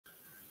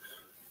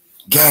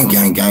Gang,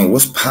 gang, gang,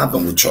 what's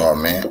popping with y'all,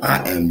 man?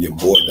 I am your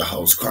boy, the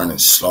host, Karnage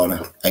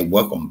Slaughter. Hey,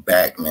 welcome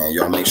back, man.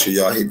 Y'all make sure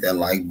y'all hit that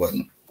like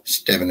button.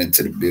 Stepping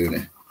into the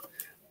building.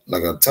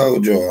 Like I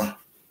told y'all,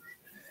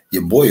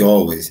 your boy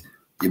always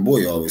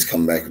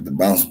come back with the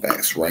bounce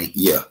backs, right?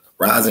 Yeah,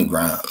 rise and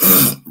grind.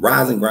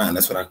 Rise and grind,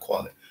 that's what I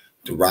call it.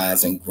 The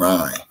rise and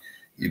grind.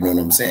 You know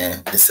what I'm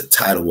saying? It's a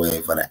tidal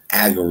wave for the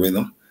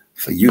algorithm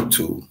for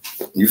YouTube.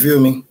 You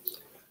feel me?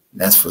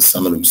 That's for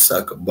some of them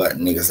sucker butt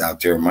niggas out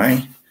there,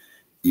 man.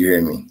 You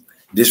hear me?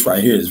 This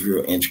right here is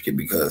real intricate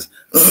because,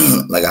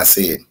 like I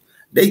said,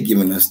 they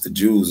giving us the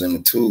jewels and the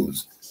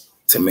tools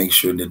to make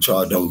sure that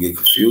y'all don't get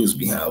confused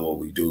behind what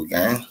we do,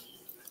 gang.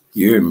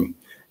 You hear me?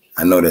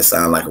 I know that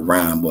sounds like a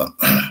rhyme, but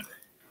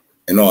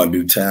in all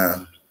due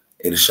time,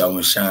 it'll show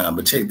and shine.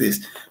 But check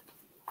this.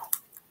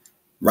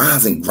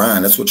 Rise and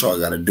grind. That's what y'all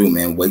got to do,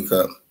 man. Wake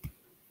up.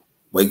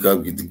 Wake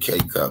up, get the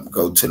cake up,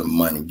 go to the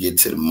money, get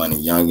to the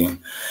money, youngin'.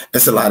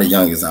 There's a lot of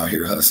youngins out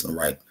here hustling,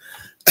 right?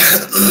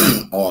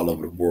 All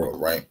over the world,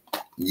 right?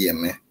 Yeah,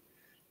 man.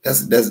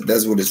 That's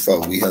what it's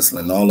for. We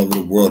hustling all over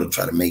the world to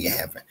try to make it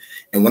happen.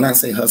 And when I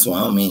say hustle,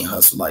 I don't mean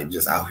hustle like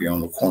just out here on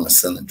the corner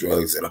selling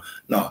drugs.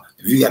 No,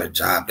 if you got a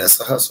job, that's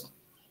a hustle.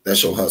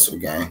 That's your hustle,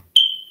 gang.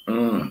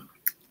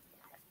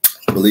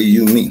 Believe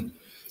you me,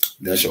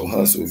 that's your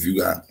hustle. If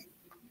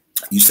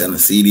you selling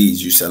CDs,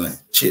 you selling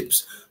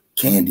chips,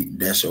 candy,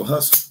 that's your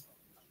hustle.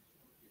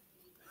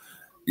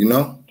 You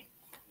know,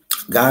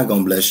 God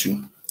gonna bless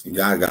you.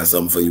 God got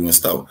something for you in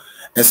store.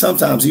 And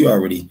sometimes he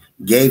already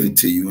gave it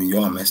to you and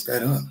y'all messed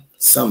that up.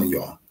 Some of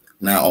y'all,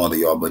 not all of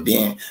y'all, but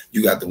then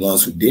you got the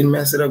ones who didn't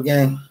mess it up,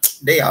 gang.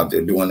 They out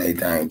there doing their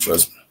thing,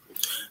 trust me.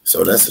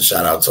 So that's a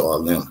shout out to all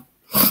of them.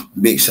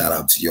 Big shout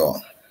out to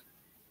y'all.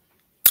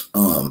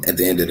 At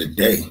the end of the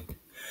day,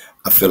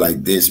 I feel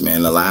like this,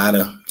 man, a lot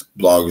of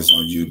bloggers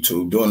on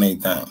YouTube doing their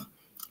thing.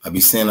 I be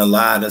seeing a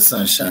lot of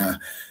sunshine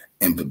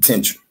and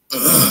potential,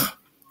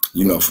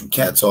 you know, from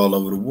cats all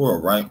over the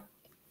world, right?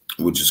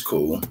 Which is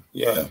cool.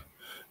 Yeah,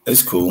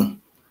 it's cool.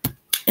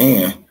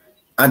 And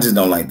I just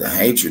don't like the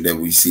hatred that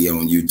we see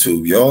on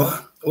YouTube, y'all.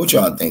 What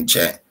y'all think,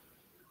 chat?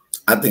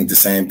 I think the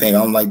same thing. I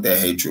don't like that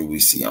hatred we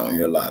see on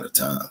here a lot of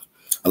times.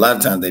 A lot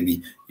of times they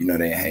be, you know,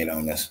 they hate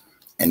on us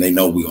and they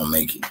know we gonna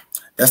make it.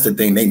 That's the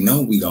thing. They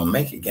know we gonna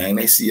make it, gang.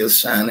 They see us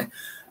shining.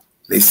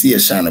 They see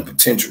us shining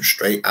potential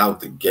straight out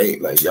the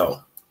gate. Like,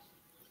 yo,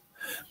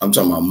 I'm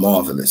talking about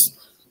marvelous.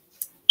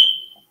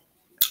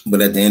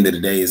 But at the end of the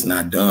day, it's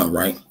not done,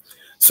 right?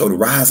 So the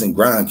Rise and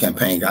Grind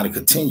campaign got to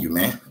continue,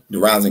 man. The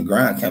Rise and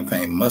Grind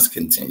campaign must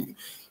continue.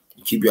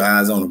 Keep your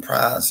eyes on the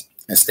prize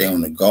and stay on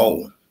the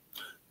goal.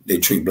 They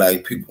treat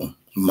black people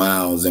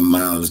miles and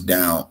miles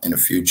down in the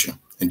future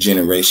and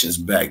generations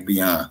back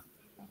beyond.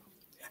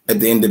 At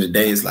the end of the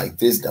day, it's like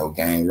this, though,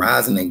 gang.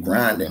 Rising and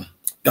grinding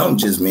don't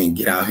just mean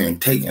get out here and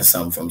taking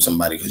something from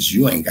somebody because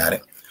you ain't got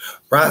it.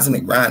 Rising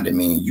and grinding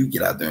means you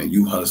get out there and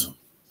you hustle.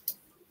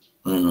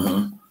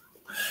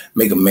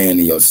 Make a man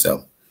of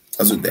yourself.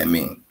 That's what that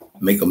means.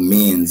 Make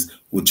amends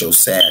with your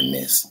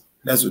sadness.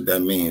 That's what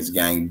that means,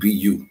 gang. Be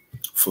you.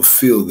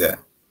 Fulfill that.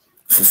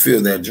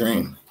 Fulfill that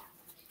dream.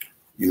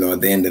 You know, at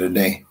the end of the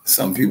day,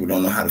 some people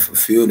don't know how to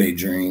fulfill their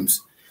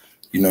dreams.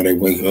 You know, they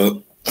wake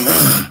up.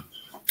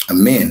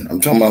 Men. I'm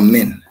talking about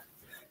men.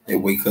 They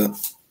wake up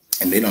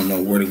and they don't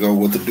know where to go,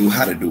 what to do,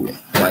 how to do it,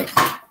 right?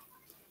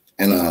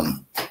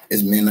 And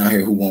it's men out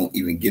here who won't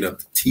even get up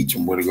to teach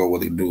them where to go,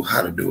 what to do,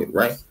 how to do it,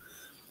 right?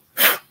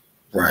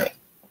 Right.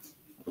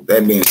 With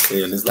that being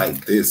said, it's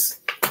like this.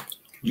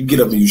 You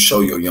get up and you show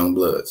your young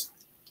bloods.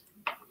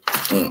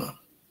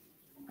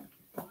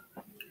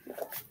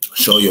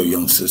 Show your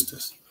young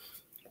sisters.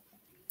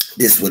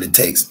 This is what it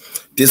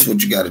takes. This is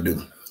what you got to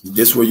do.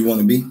 This is where you want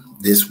to be.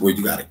 This is where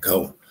you got to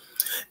go.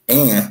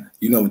 And,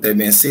 you know, with that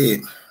being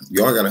said,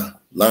 y'all got to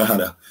learn how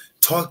to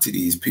talk to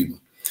these people.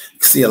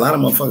 See, a lot of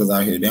motherfuckers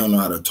out here, they don't know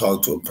how to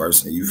talk to a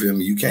person. You feel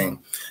me? You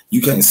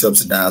can't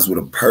subsidize with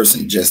a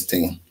person just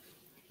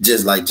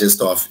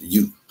off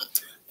you.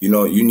 You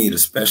know, you need a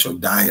special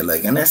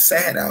dialect. And that's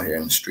sad out here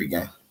in the street,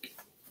 gang.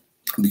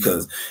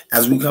 Because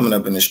as we coming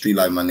up in the street,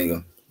 like my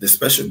nigga, the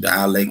special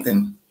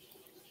dialecting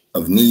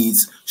of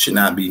needs should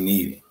not be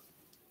needed.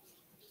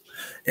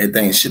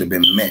 Everything should have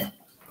been met.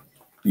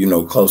 You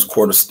know, close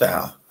quarter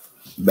style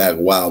back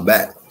a while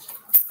back.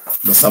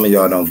 But some of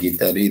y'all don't get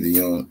that either.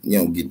 You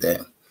don't get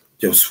that.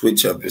 Your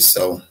switch up is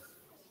so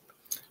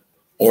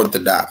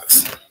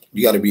orthodox.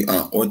 You got to be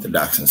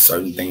unorthodox in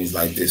certain things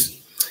like this.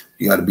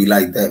 You got to be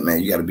like that, man.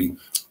 You got to be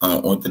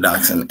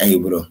unorthodox and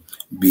able to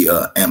be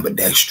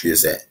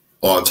ambidextrous at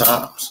all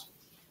times.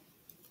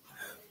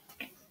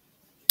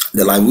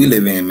 The life we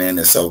live in, man,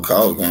 that's so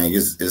cold, gang.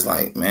 It's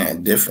like,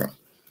 man, different.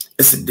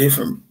 It's a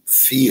different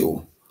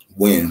feel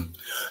when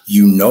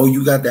you know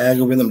you got the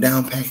algorithm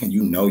down pat and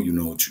you know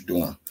what you're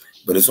doing.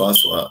 But it's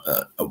also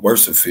a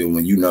worse feel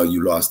when you know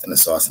you lost in the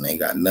sauce and ain't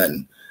got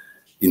nothing,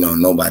 you know,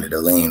 nobody to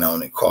lean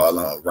on and call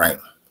on, right?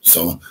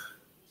 So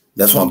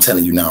that's what I'm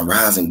telling you now,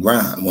 rise and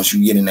grind. Once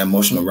you get in that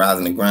motion of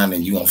rising and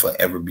grinding, you're going to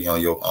forever be on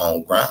your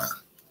own grind.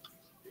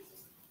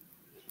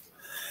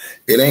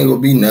 It ain't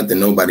gonna be nothing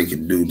nobody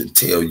can do to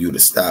tell you to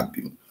stop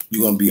you.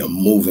 You're gonna be a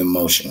moving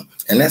motion.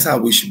 And that's how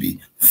we should be,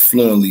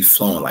 fluently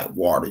flowing like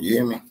water. You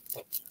hear me?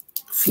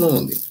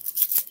 Fluently.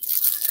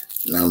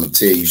 Now I'm gonna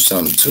tell you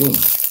something too.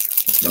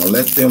 Don't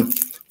let them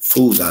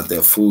fools out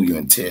there fool you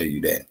and tell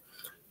you that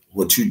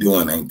what you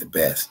doing ain't the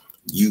best.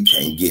 You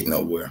can't get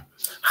nowhere.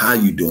 How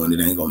you doing it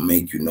ain't gonna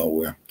make you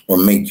nowhere or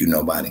make you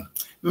nobody.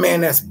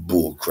 Man, that's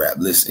bull crap.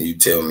 Listen, you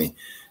tell me,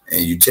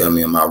 and you tell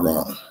me, am I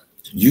wrong?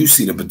 You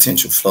see the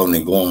potential floating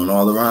and glowing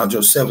all around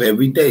yourself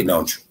every day,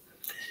 don't you?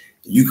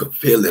 You can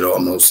feel it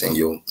almost in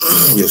your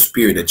your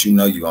spirit that you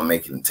know you're gonna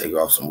make it and take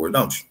off somewhere,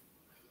 don't you?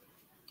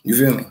 You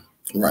feel me?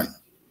 Right.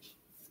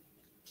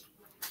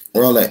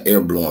 Where all that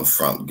air blowing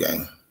from,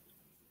 gang?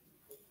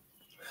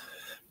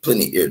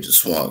 Plenty air to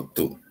swung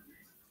through.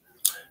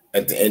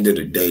 At the end of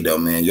the day, though,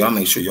 man, y'all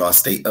make sure y'all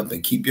stay up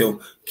and keep your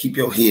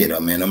head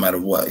up, man, no matter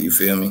what. You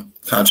feel me?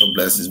 Count your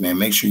blessings, man.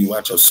 Make sure you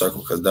watch your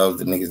circle, because those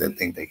are the niggas that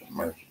think they can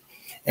murder.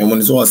 And when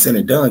it's all said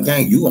and done,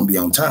 gang, you gonna be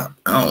on top.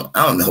 I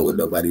don't know what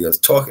nobody else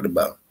talking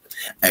about.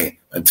 Hey,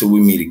 until we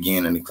meet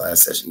again in the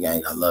class session,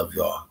 gang, I love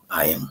y'all.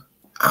 I am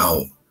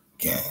out,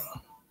 gang.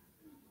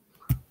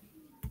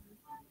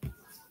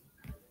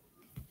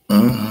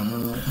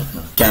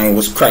 Gang,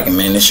 what's cracking,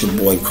 man? It's your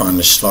boy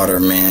Karnage Slaughter,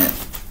 man.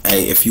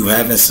 Hey, if you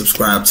haven't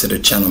subscribed to the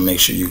channel, make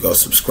sure you go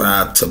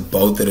subscribe to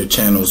both of the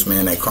channels,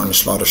 man, at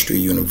Karnage Slaughter Street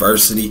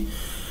University.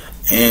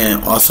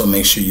 And also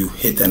make sure you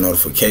hit that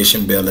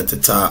notification bell at the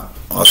top.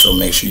 Also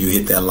make sure you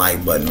hit that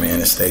like button, man,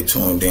 and stay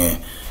tuned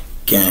in.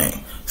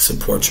 Gang,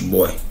 support your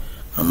boy.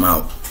 I'm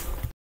out.